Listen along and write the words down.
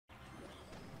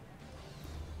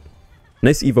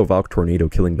Nice Evo Valk Tornado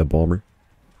killing the Bomber.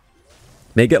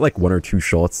 May get like 1 or 2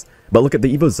 shots. But look at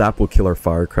the Evo Zap will kill our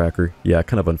Firecracker. Yeah,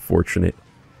 kind of unfortunate.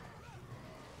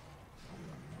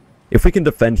 If we can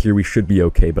defend here, we should be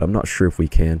okay, but I'm not sure if we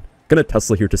can. Gonna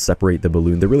Tesla here to separate the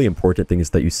Balloon. The really important thing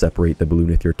is that you separate the Balloon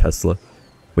with your Tesla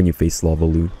when you face Lava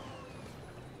Loon.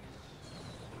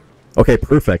 Okay,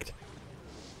 perfect.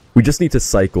 We just need to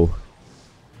cycle.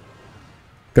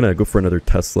 Gonna go for another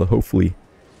Tesla. Hopefully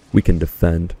we can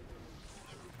defend.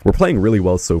 We're playing really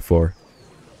well so far.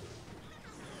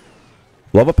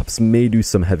 Lava Pups may do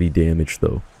some heavy damage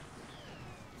though.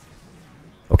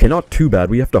 Okay, not too bad.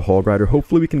 We have to Hog Rider.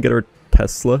 Hopefully we can get our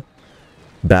Tesla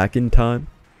back in time.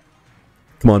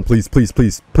 Come on, please, please,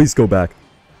 please. Please go back.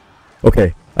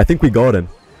 Okay, I think we got him.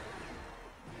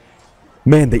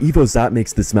 Man, the Evo Zap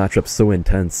makes this matchup so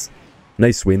intense.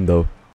 Nice win though.